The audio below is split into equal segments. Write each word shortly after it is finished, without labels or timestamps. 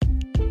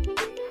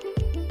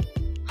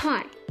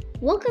Hi,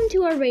 welcome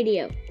to our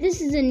radio.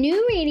 This is a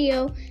new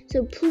radio,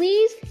 so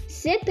please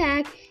sit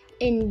back,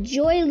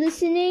 enjoy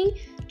listening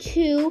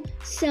to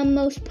some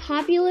most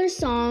popular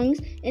songs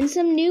and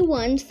some new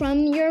ones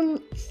from your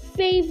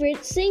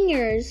favorite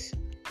singers.